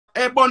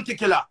Hey, bounty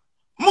killer,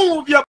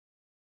 move your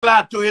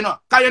lad to, you know,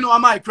 because you know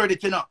I'm my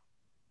credit, you know.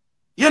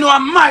 You know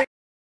I'm my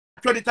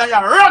credit and you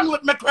run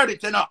with my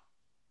credit, you know.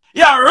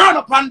 You run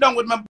up and down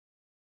with my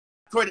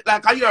credit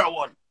like a year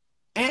one.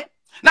 Eh?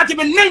 Not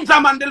even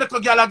Ninja Man, the little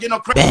girl, you know,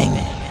 credit. Bang.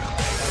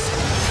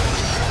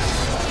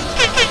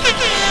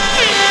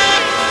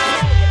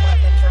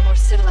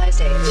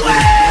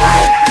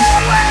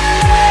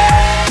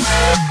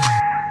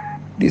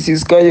 This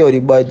is Coyote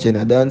Badger,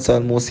 a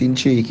dancehall most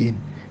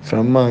intriguing.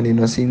 From morning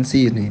or since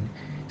evening.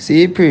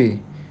 See,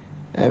 pray.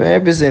 I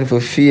represent for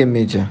fame,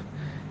 major.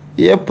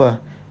 Yepa.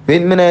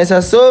 When me nice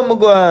and so me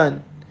go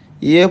on.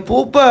 Yeah,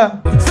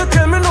 poopa. So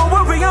tell me now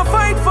what we a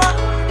fight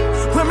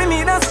for. When me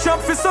need a strap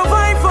for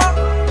survivor.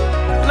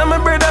 Now my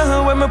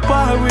brother when me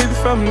part with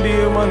from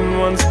day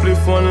one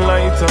spliff, one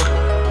lighter.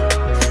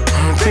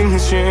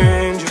 Things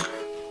change.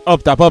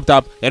 Up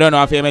top. You don't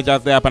know if you may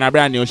just there up on a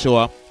brand new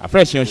show, a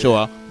fresh new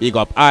show. Big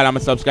up all of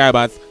my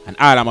subscribers and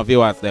all of my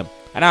viewers them.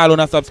 And all who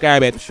not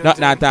subscribe it,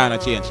 nothing at all no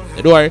change.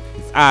 The door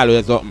is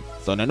always open,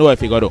 so no know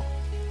if you go do.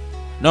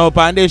 Now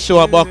upon this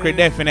show, Buckery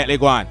definitely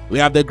go on. We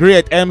have the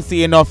great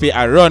MC Nuffy,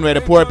 a run where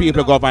the poor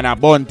people go on a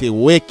bounty,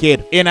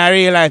 wicked. In a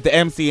real life, the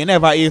MC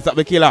never eats up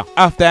the killer.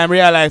 After I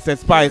realized that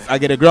Spice, I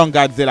get the Ground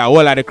Godzilla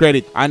all of the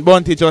credit. And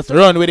Bounty just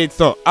run with it,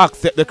 so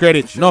accept the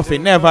credit.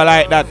 Nuffy never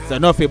like that, so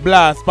Nuffy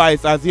blast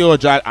Spice as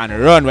usual and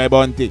run with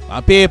Bounty.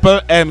 And people,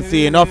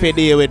 MC Nuffy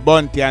deal with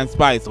Bounty and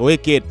Spice,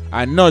 wicked.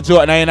 And no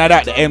joke now in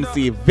that, the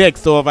MC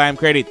vex over him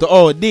credit. To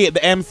oh, the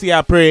MC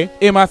I pray,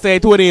 he must say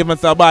it wouldn't even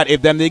so bad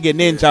if them they get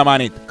Ninja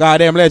Man it. Cause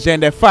them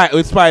legend they fight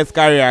with Spice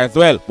career as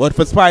well. But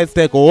for Spice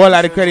take all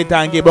of the credit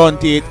and give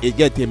Bounty it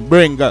get him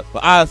bringer.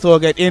 But also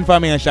get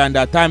information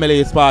that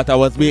Timely Sparta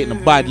was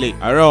beaten badly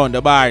around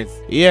the bars.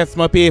 Yes,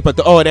 my people,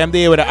 to all them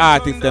deal with the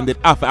artists them did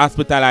have to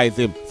hospitalize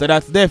him. So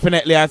that's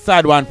definitely a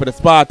sad one for the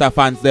Sparta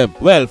fans them.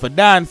 Well, for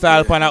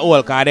dancehall pan a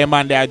whole, cause them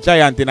man they are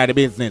giant in the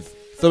business.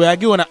 So we are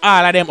giving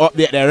all of them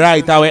update the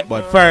right away.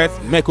 But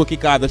first, make we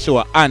kick out the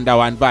show under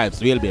one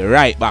vibes. We'll be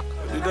right back.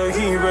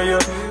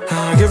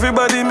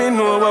 Everybody me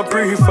know I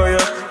pray for you.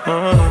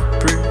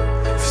 Pray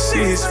for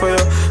cease for you.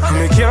 And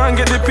me can't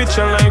get the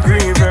picture like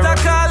green. Get a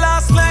call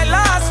last night,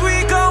 last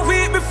week, a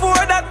week before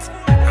that.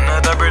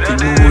 Another brother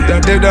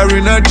dead. That are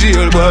in a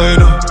jail, boy,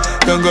 no.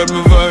 Can't got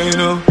me fine,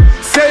 no.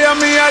 Say I'm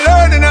me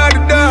alone in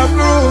the dark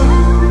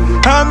room.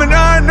 I'm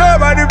not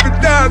nobody for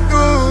talk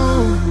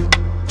to.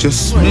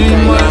 Just me,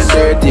 man,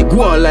 dirty,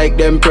 go on like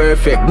them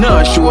perfect.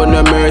 Nah, show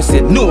no mercy,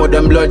 know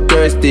them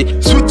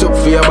bloodthirsty. Switch up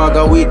for your bag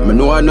of weed, me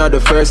know I'm not the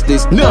first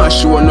this. Nah,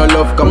 show no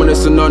love, come on,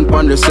 it's none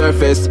on the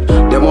surface.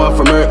 Them want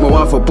for hurt, me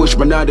want for push,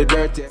 me not the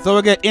dirty. So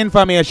we get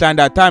information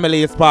that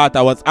Timely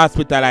Sparta was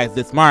hospitalized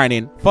this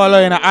morning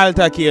following an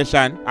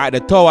altercation at the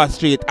Tower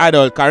Street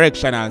Adult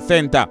Correctional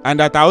Center, and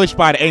that a wish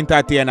part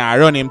entertainer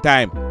run him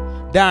time.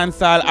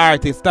 Dancehall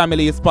artist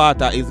Timely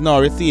Sparta is now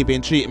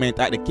receiving treatment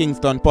at the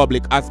Kingston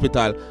Public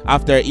Hospital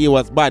after he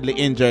was badly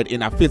injured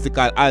in a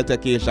physical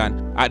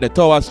altercation at the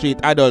Tower Street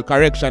Adult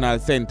Correctional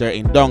Center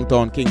in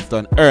downtown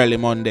Kingston early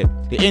Monday.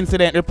 The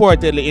incident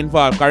reportedly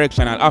involved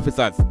correctional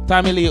officers.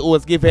 Timely, who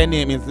was given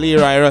name is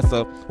Leroy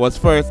Russell, was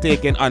first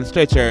taken on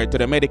stretcher to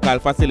the medical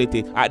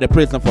facility at the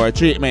prison for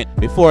treatment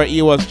before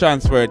he was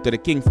transferred to the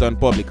Kingston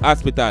Public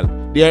Hospital.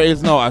 There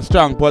is now a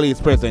strong police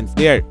presence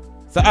there.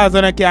 So as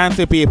you can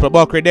see, people,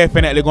 Buckery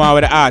definitely going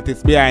with the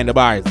artists behind the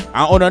bars.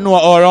 And you don't know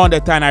all around the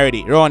town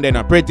already. Round there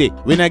not pretty.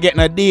 We not get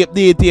no deep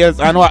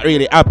details on what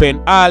really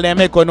happened. All them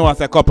make you know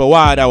as a couple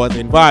water was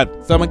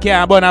involved. So we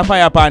can't burn a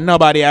fire upon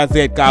nobody as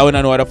yet, because we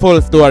don't know the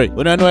full story.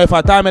 We don't know if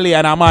a family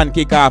and a man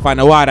kick off and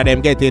the water them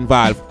get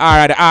involved,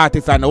 or the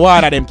artist and the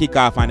water them kick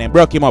off and them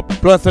broke him up.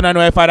 Plus we don't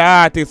know if the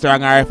artist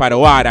wrong or if the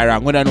water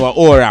wrong. We don't know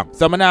all wrong.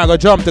 So we now go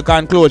jump to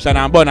conclusion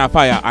and burn a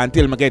fire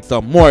until we get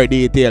some more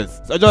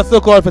details. So just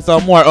look out for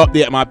some more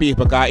updates, my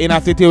people, because in a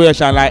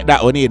situation like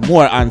that we need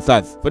more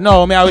answers. For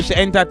now, I wish the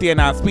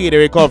entertainer speedy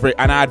recovery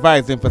and I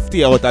advise him to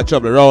stay out of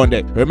trouble around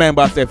it.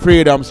 Remember, say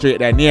Freedom Street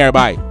they're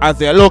nearby.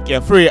 As you look, you're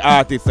free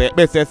artist, so you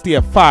best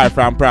stay far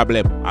from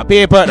problem. And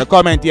people, the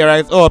comment here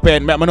is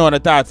open. Let me know the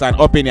thoughts and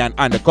opinion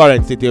on the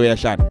current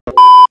situation.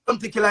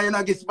 Particularly, you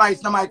know, get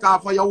Spice no my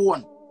car for your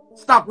own.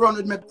 Stop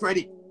running with me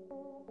credit.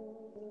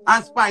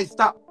 And Spice,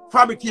 stop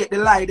fabricate the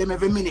lie them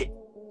every minute.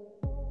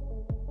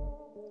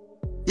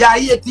 Yeah,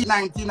 18,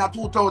 19 or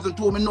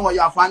 2002, me know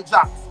you're fan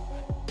Jax.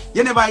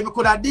 You never even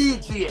could have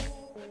DJ.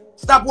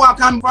 Stop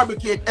walking and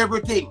fabricate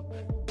everything.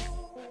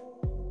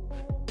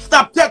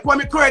 Stop take one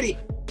me credit.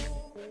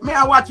 Me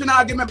I watch an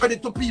argument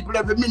credit to people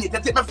every minute.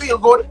 That make me feel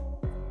good.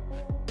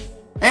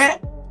 Eh?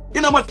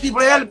 You know much people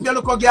help you,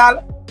 look a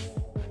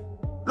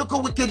girl. Look a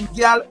wicked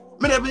girl.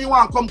 Me never even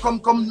want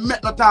come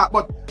make no talk,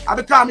 but I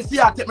become me see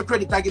I take my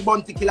credit, I get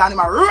bounty killer and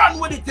I run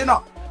with it, you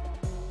know.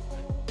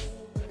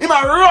 He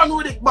might run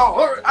with it, but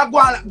I go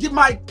and give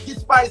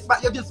Spice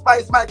back. You give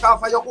Spice my car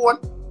for your own.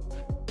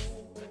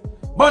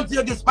 Bounty,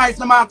 you give Spice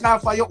my car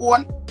for your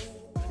own.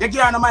 You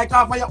give her my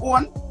car for your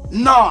own.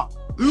 No,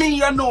 me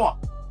you know.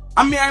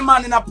 And me a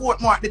man in a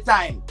Portmore at the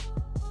time.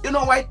 You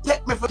know why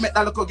take me for make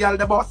that little girl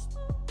the boss?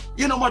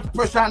 You know much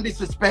pressure and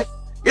disrespect.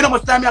 You know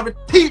much time you have a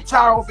teacher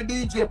of a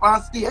DJ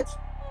on stage.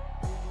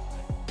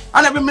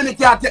 And every minute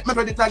you take my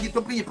credit and give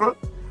to people.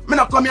 Me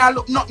not come here and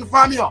look nothing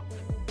from you.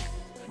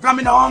 Because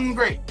me not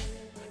hungry.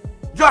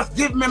 Just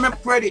give me my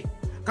credit.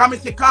 Because me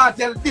see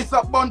Cartel this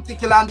up Bounty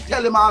Killer and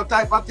tell him all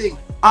type of thing.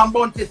 And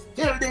Bounty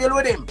still deal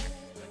with him.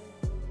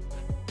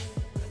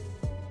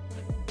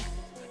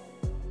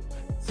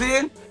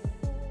 See?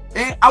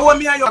 I want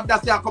me and you have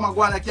that say I come and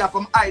go and I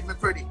come hide my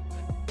credit.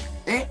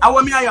 I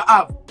want me and you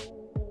have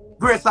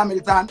Grace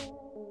Hamilton,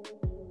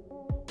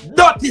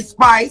 Dirty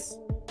Spice,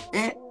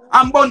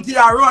 and Bounty you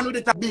run with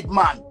it a big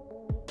man.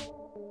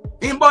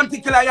 In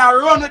Bounty Killer you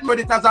run with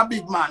it as a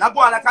big man. I go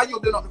on like you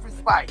do nothing for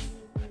Spice.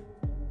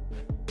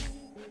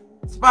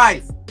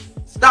 Spice,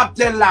 stop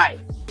tell lies.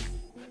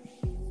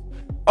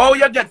 Oh,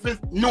 you get for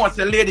no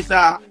say ladies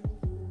are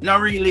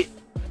not really.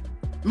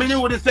 Me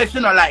knew the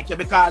session not like you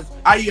because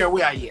I hear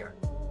where I hear.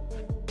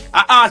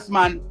 I ask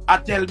man, I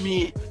tell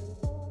me,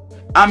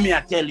 and me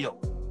I tell you.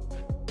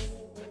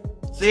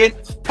 See,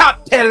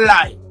 stop tell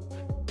lie.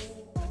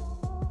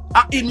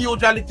 Him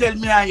usually tell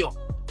me and you.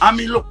 And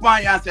me look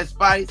on you and say,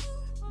 Spice,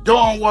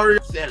 don't worry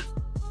yourself.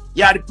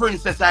 You're the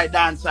princess I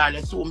dance all,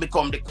 you soon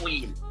become the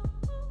queen.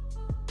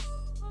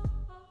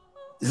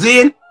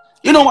 Zane,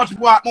 you know much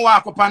walk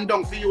up and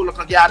down for you,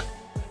 little girl.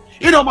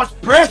 You know much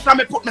pressure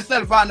me put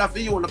myself under for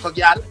you, little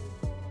girl.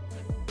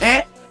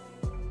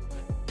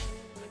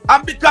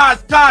 And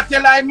because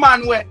Cartel is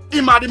man where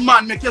him are the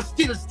man make you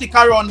still stick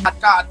around that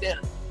Cartel.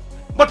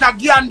 But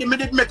again, me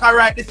did make her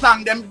write the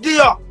song them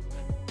dear.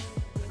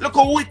 Look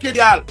how wicked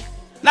girl.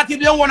 Not if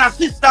you want a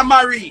sister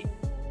marry.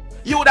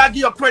 You would have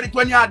give your credit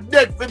when you are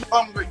dead for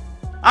hungry.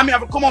 I mean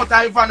have to come out of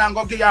Ivan and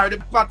go give her the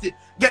party.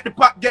 Get the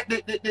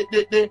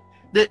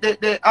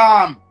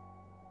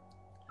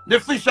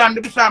fish and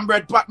the fish and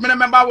bread pot. Me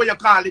remember what you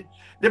call it.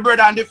 The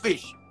bread and the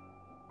fish.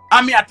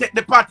 I mean I take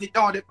the party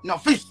down the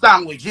fish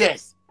sandwich,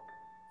 yes.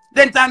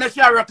 Then time the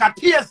share rock a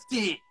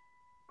tasty.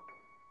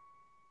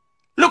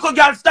 Look a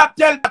girl stop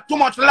telling too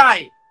much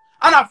lie.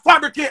 And I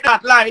fabricate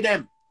that lie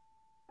them.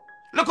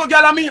 Look a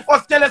girl I mean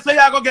first tell her say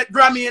you go get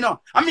Grammy, you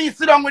know. I mean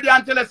sit down with you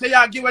and tell her say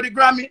you give her the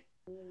Grammy.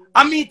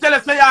 I mean tell her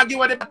say you give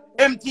her the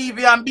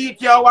MTV and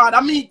BT award.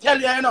 I mean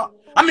tell you, you know.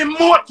 I mean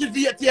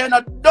motivate you, you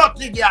know,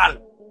 dirty girl.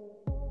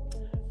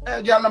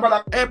 Hey girl, number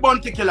like, hey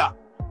Bounty Killer.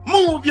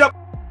 Move your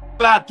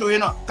glad to, you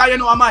know. Cause you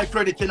know I'm my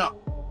credit, you know.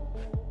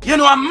 You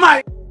know I'm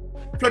my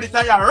credit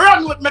and you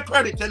run with my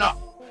credit, you know.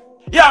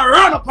 You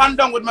run up and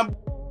down with my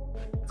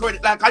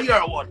credit like a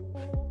year one.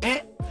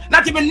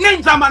 Not even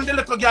Ninja Man, the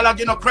little girl,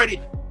 give no credit.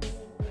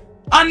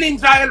 And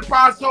Ninja help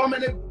her so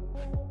many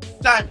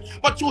times.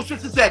 But you should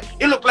say,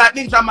 it look like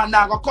Ninja Man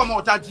now gonna come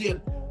out of jail.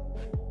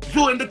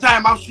 During the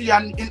time of she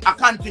in a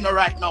canteen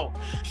right now.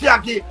 She a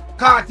give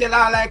Cartel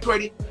all like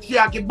credit. She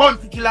a give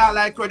Bounty Killer all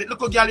like credit.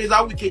 Little girl is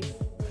a wicked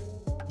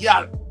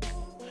girl.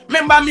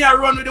 Remember me I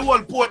run with the whole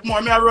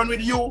Portmore. Me I run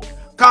with you,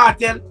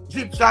 Cartel,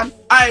 Egyptian,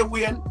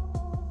 Iwayne,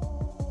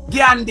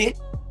 Gandhi.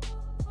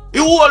 The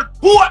whole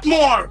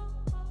Portmore.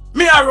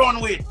 Me I run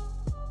with.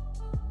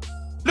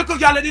 Little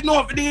girl you didn't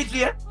know for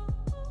DJ.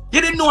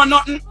 You didn't know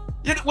nothing.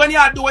 When you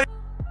are doing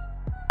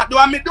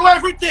me do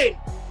everything.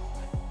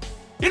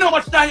 You know how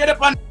much time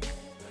you're on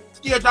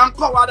stage and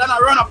covered and I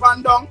run up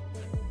and down.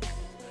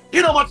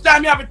 You know how much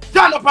time you have to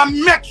stand up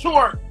and make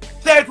sure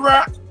say it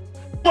works.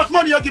 How much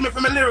money you give me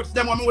for my lyrics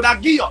them when I would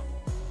have give you.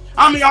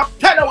 And me I'll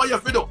tell you what you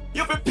have to do.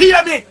 You have to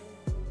pay me.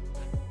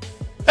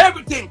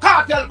 Everything.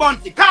 Cartel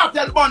Bounty.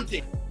 Cartel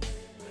Bounty.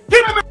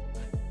 Give me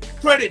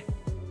credit.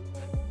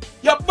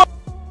 Your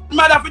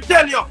mother will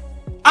tell you.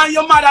 And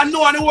your mother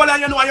know and the whole of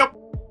you know and your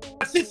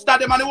sister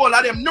them and the whole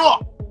of them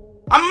know.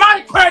 And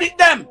my credit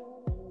them.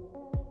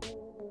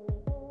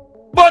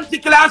 Bounty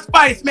Killer and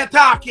Spice me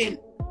talking.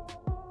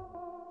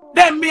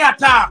 Them me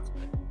attack.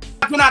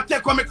 I do not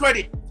take on my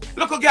credit.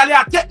 Look girl,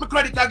 you take my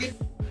credit again.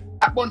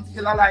 That Bounty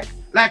Killer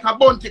like a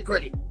bounty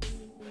credit.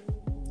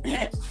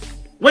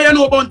 Where you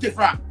know Bounty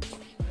from?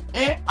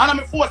 And I'm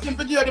forcing him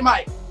to give you the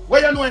mic.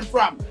 Where you know him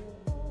from?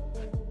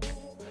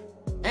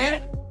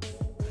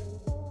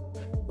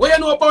 Where you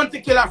know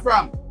Bounty Killer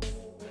from?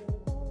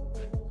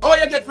 How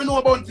you get to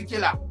know Bounty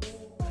Killer?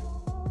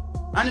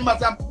 And he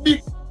was a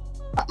big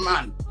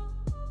man.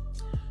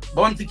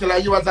 Bounty Killer,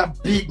 you as a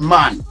big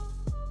man.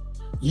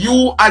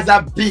 You as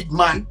a big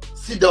man,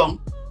 sit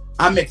down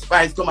and make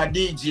Spice come a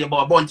DJ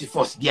about Bounty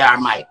first gear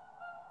mic.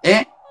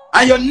 And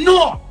you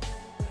know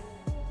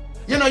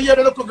you're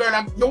the little girl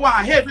and you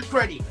want heavy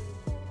credit.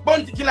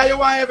 Bounty Killer, you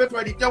want heavy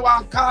credit. You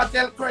want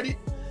Cartel credit.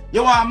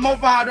 You want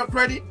Movado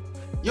credit.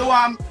 You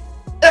want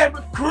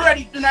every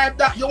credit in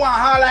that. You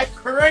want all like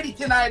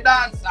credit in that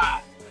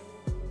dancer.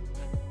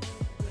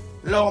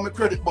 Allow me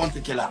credit,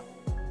 Bounty Killer.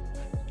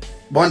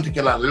 Bounty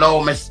Killer,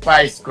 allow me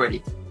Spice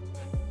credit.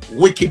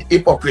 Wicked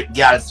hypocrite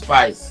girl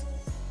Spice.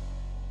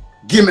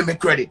 Give me my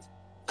credit.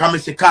 Come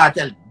and see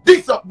Cartel.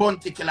 This up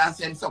Bounty Killer and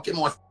say him suck him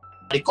out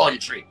the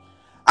country.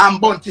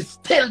 And Bounty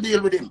still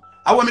deal with him.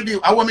 I want me do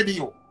you. I want me do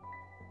you.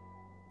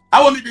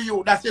 I want me do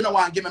you. That's you know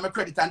want give me my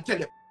credit and tell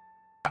you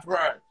that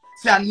world.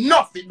 Say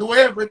Nuffy do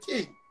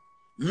everything.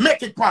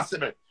 Make it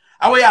possible.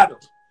 How we do?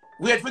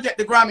 Wait for get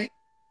the Grammy.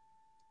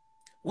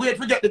 Wait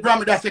for get the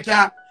Grammy that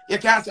you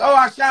can't say, oh,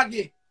 I'm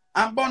Shaggy,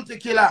 I'm Bounty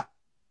Killer.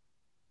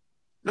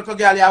 Look at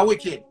girl, you're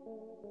wicked.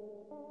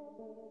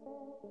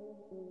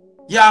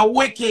 You're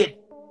wicked.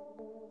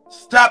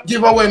 Stop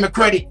giving away my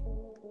credit.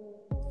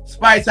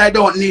 Spice, I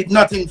don't need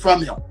nothing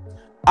from you.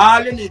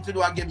 All you need to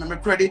do is give me my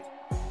credit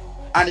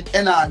and it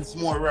enhances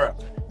more work.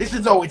 This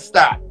is how it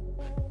starts.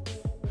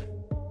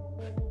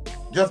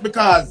 Just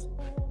because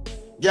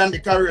you're in the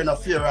career no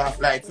fear of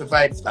like the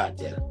VYBZ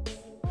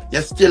KARTEL,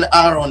 you're still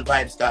around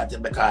VYBZ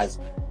KARTEL because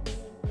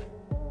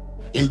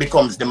it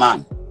becomes the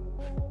man.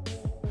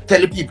 Tell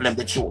the people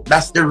the truth.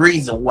 That's the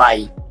reason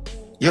why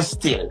you're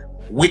still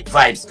with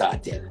VYBZ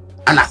KARTEL.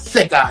 And I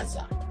say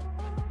Gaza.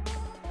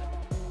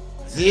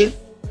 See?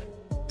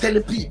 Tell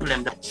the people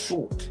the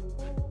truth.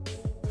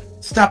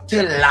 Stop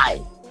telling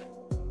lie.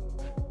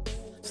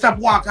 Stop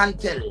walk and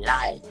tell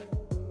lie.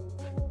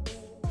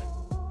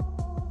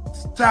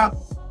 Stop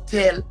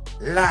tell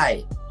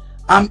lie.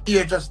 I'm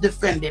here just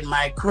defending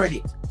my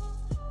credit.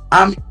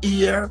 I'm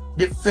here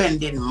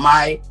defending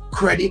my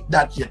credit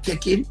that you're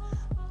taking.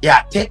 You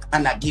take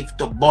and I give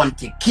to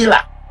Bounty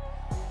Killer.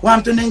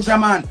 Want to Ninja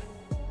Man?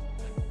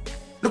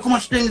 Look how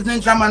much things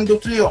Ninja Man do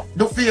to you,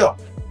 do for you.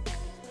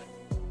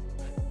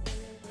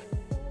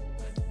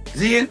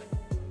 See?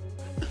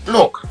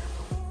 Look,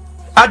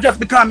 I just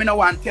because I don't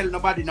want to tell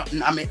nobody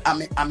nothing.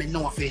 I'm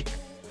know if it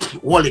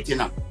hold it, you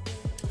know.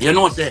 You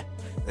know, say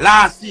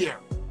last year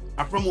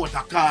a promoter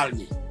called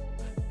me,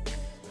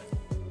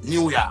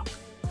 New York,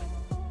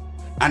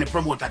 and the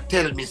promoter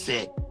tell me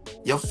say,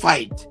 you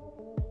fight,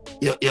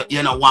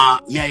 you know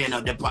want me and you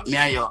know me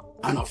and you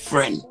are no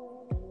friend.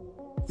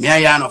 Me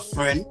and you are no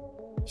friend,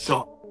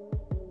 so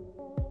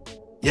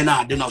you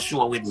know do not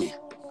show with me.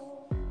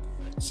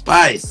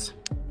 Spice.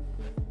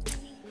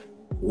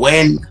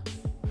 When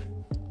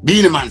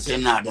Beenie Man say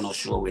nah, do not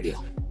show with you.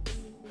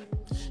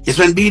 It's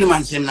when Beenie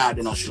Man say nah,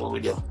 do not show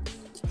with you.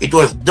 It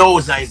was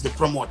Doza is the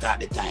promoter at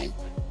the time.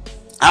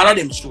 All of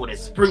them show the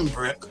Spring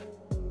Break,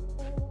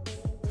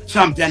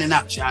 Champion in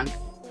Action.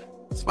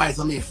 Spice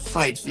on me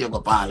fight for you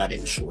go all of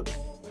them show them.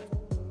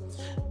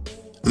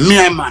 Me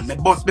and man, me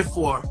boss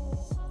before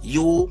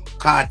you,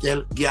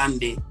 Kartel,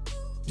 Gandhi,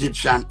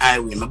 Egyptian,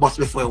 Highway. Me boss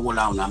before you hold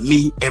on.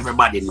 Me,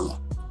 everybody know.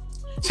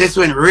 So it's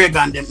when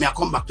Reagan them, I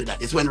come back to that.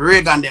 It's when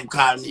Reagan them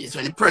call me, it's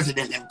when the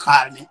president them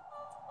call me.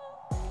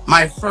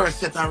 My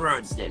first set of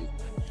words then,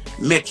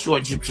 make sure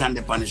Egyptian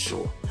them on the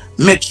show.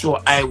 Make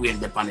sure Highway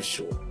them on the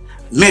show.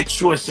 Make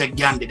sure say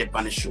Gandhi them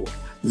on the show.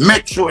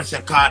 Make sure say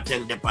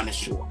Kartel them on the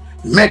show.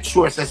 Make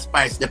sure say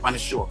Spice them on the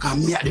show. Cause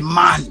me are the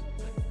man.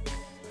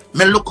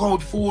 Me look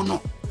out for you.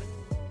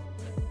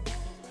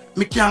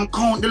 Me can't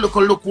count the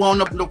look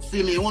one up look for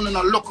me. You wanna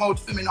look out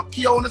for me, no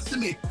care wanna see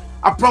me.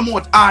 I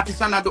promote artists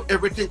and I do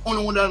everything.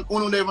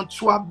 Only even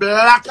throw a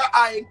black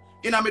eye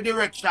in my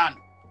direction.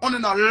 Only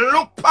no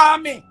look for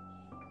me.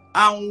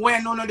 And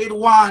when only did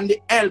want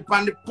the help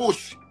and the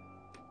push,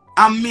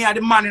 and me are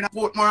the man in the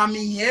Portmore and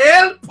me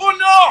help you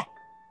know.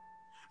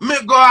 Me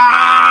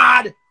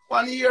God.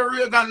 One year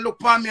Reagan look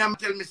for me and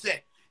tell me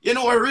say, you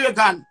know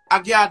Reagan,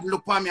 I God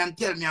look for me and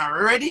tell me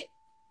I'm ready.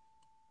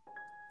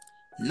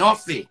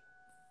 Nuffy.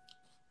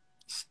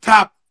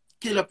 Stop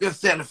kill up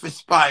yourself for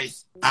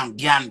Spice and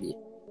Gandhi.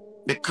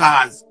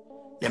 Because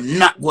they're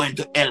not going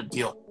to help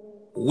you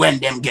when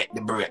them get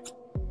the break.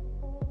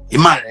 You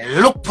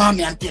man look for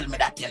me and tell me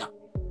that, you know.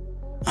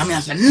 I mean, I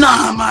say,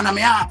 nah, man, I'm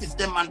an artist,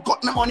 them man,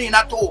 cut my money in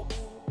at all.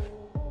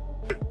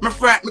 My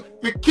friend,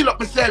 me kill up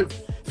myself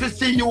to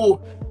see you.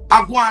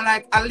 I go on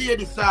like a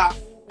lady, sir,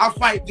 I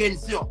fight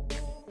against you.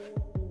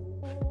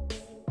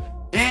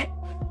 Eh?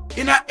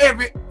 In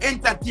every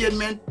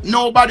entertainment,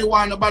 nobody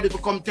want nobody to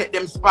come take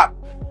them spot.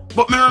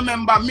 But me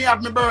remember, me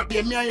have my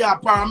birthday, me and your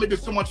parents, me do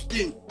so much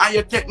thing. And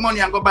you take money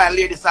and go buy a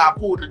lady a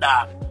poodle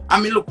dog.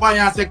 And me look on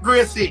you and say,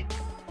 Gracie,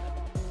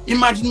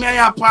 imagine me and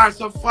your parents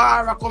so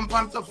far, I come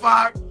from so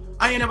far,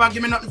 and you never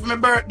give me nothing for my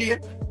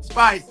birthday.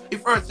 Spice, the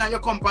first time you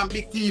come from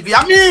big TV,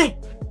 and me,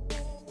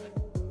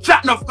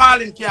 chat enough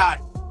calling card.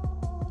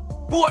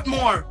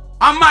 Portmore,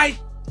 and my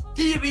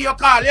TV you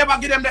call, you ever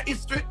give them the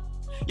history?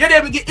 You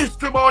never give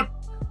history about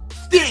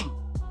Sting.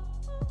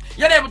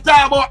 You never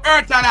talk about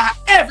Earth and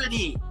every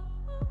day.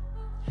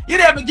 You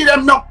never give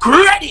them no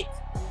credit.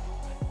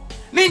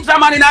 Ninja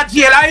Man in a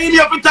jail, I ain't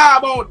here to talk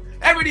about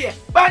every day.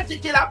 Bounty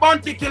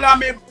killer,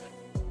 me.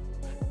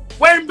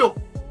 When do?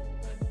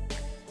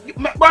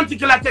 Bounty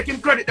killer taking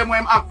credit them when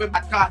I'm after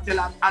that cartel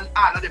and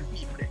all of them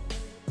people.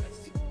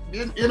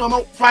 You know,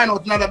 I find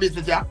out another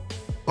business, yeah?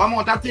 One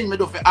more thing me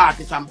do for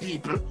artists and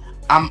people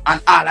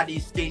and all of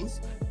these things.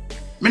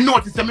 Me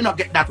notice that me not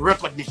get that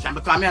recognition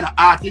because I'm an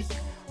artist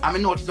and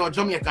me notice how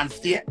Jamaican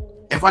stay.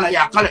 If one of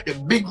y'all collect the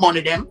big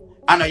money them,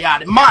 I know you're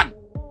the man.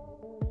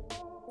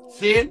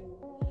 See?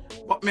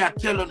 But me I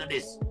tell you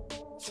this.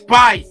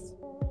 Spice,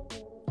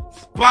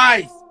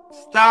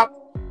 stop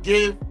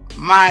give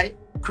my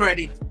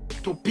credit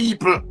to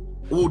people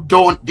who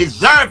don't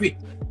deserve it.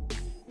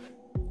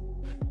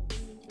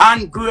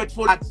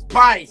 ungrateful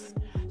Spice.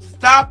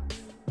 Stop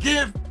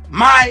give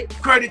my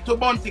credit to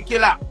Bounty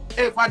Killer.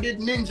 If I did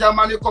Ninja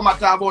Man, you come and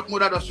talk about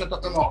mother, just shut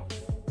up your mouth.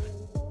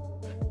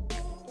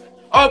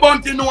 Oh,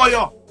 Bounty know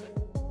you.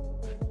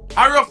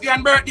 A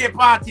ruffian birthday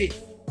party.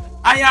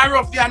 And you a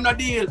ruffian no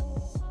deal.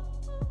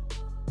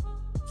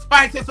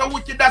 Spice is so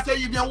wicked that say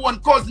even one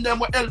cousin them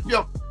will help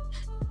you.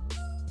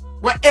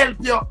 Will help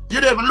you.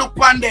 You don't even look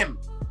on them.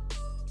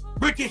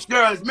 British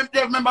girls.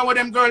 They remember what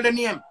them girls the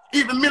name.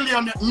 Even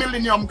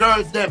millennium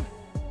girls them.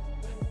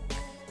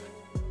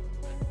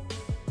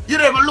 You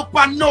don't even look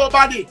on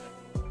nobody.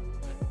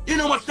 You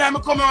know much time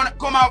I come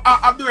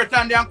out of the earth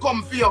and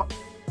come for you.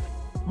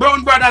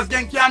 Brown brothers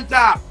then can't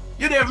talk.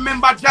 You don't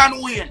remember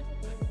John Wayne.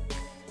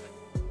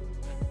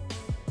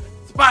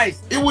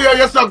 Spice, if we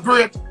are so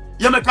great,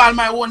 you make all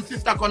my own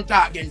sister come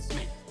talk against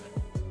me.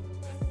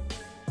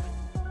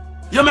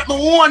 You make my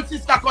own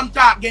sister come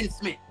talk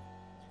against me.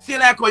 See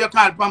like how you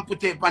call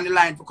Pampute on the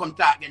line for come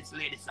talk against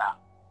Lady Sir.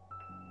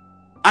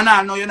 And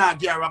I know you're not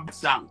gear up the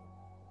song.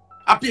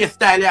 I play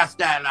style,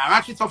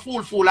 and she's a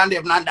fool and they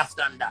don't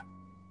understand that.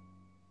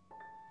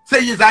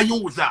 Say he's a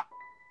user.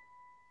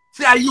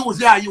 Say I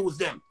use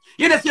them.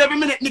 You know see every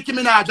minute Nicki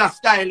Minaj just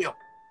style you.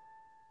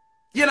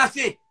 You know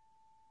see?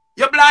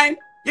 You're blind?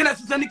 You know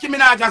see Nicki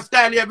Minaj just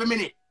style you every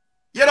minute.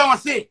 You don't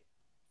see?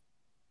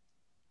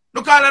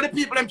 Look all of the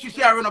people them she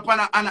sharing up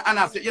and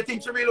I say, you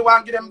think she really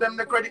want to give them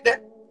the credit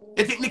there?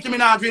 You think Nicki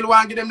Minaj really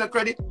want to give them the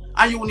credit?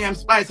 And you name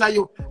Spice and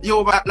you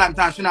over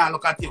Atlanta and she not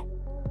look at you.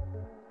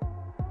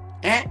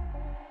 Eh?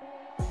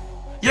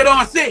 You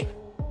don't see?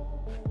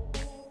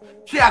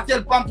 She a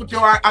tell Pampute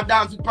I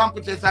dance with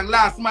Pampute and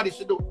last month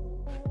she do.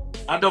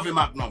 A Duffy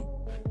Magnum.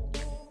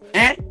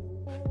 Eh?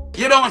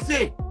 You don't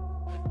see?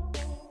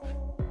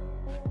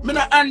 Me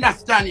not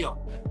understand you.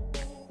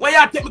 Why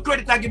you take me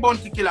credit and give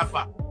Bounty Killer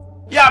for?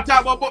 You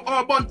talk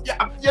about Bounty.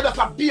 You just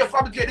a beer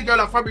fabricate the girl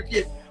and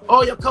fabricate.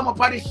 Oh, you come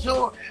up on the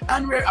show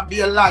and we're a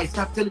beer lie.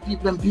 Stop telling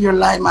people them beer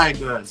lie, my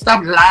girl.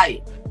 Stop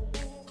lie.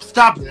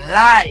 Stop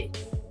lie.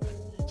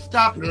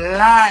 Stop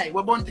lie.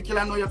 Where Bounty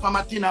Killer know you from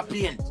a tin of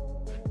paint?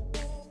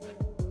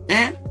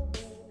 Eh?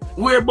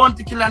 Where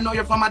Bounty Killer know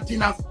you from a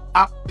tin of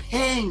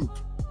paint?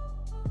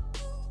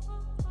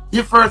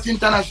 Your first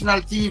international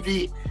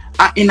TV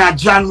in a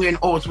John Wayne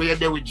house where you're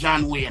there with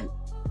John Wayne.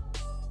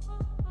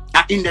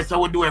 In this I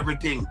will do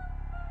everything.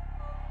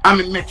 I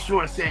mean make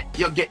sure say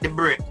you get the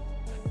break.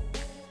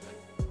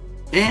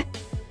 Eh?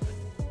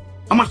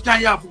 How much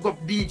time you have to go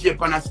DJ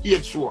on a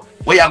stage show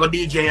where you have to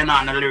DJ and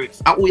on the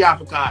lyrics? And who you have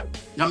to call?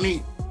 You know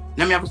me?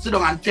 Let me have to sit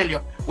down and tell you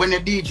when the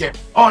DJ,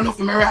 oh no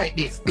for me write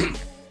this.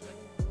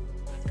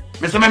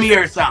 I say, let me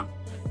hear a song.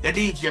 The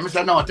DJ, I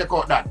say, no, take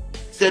out that.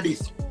 Say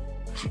this.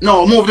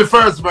 No, move the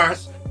first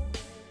verse.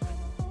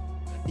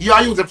 You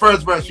use the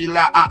first verse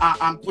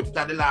and put it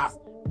at the last.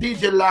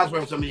 DJ the last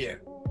verse from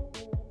here.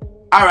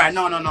 Alright,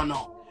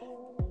 no.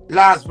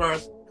 Last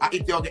verse, I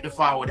hit you get the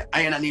forward.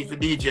 I ain't need for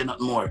DJ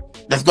not more.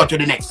 Let's go to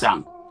the next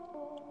song.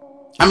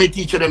 I'm gonna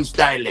teach you them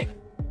style.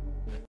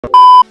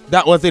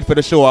 That was it for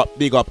the show.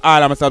 Big up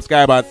all of my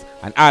subscribers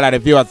and all of the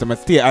viewers who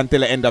stay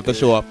until the end of the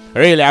show.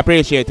 Really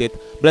appreciate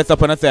it. Bless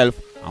up on yourself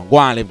and go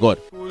and live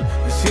good.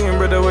 The same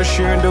brother was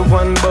sharing the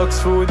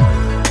 $1 food.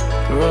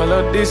 All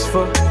of this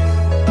for.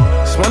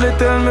 Just wanna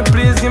tell me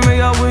please give me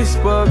a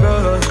whisper,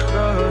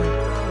 God.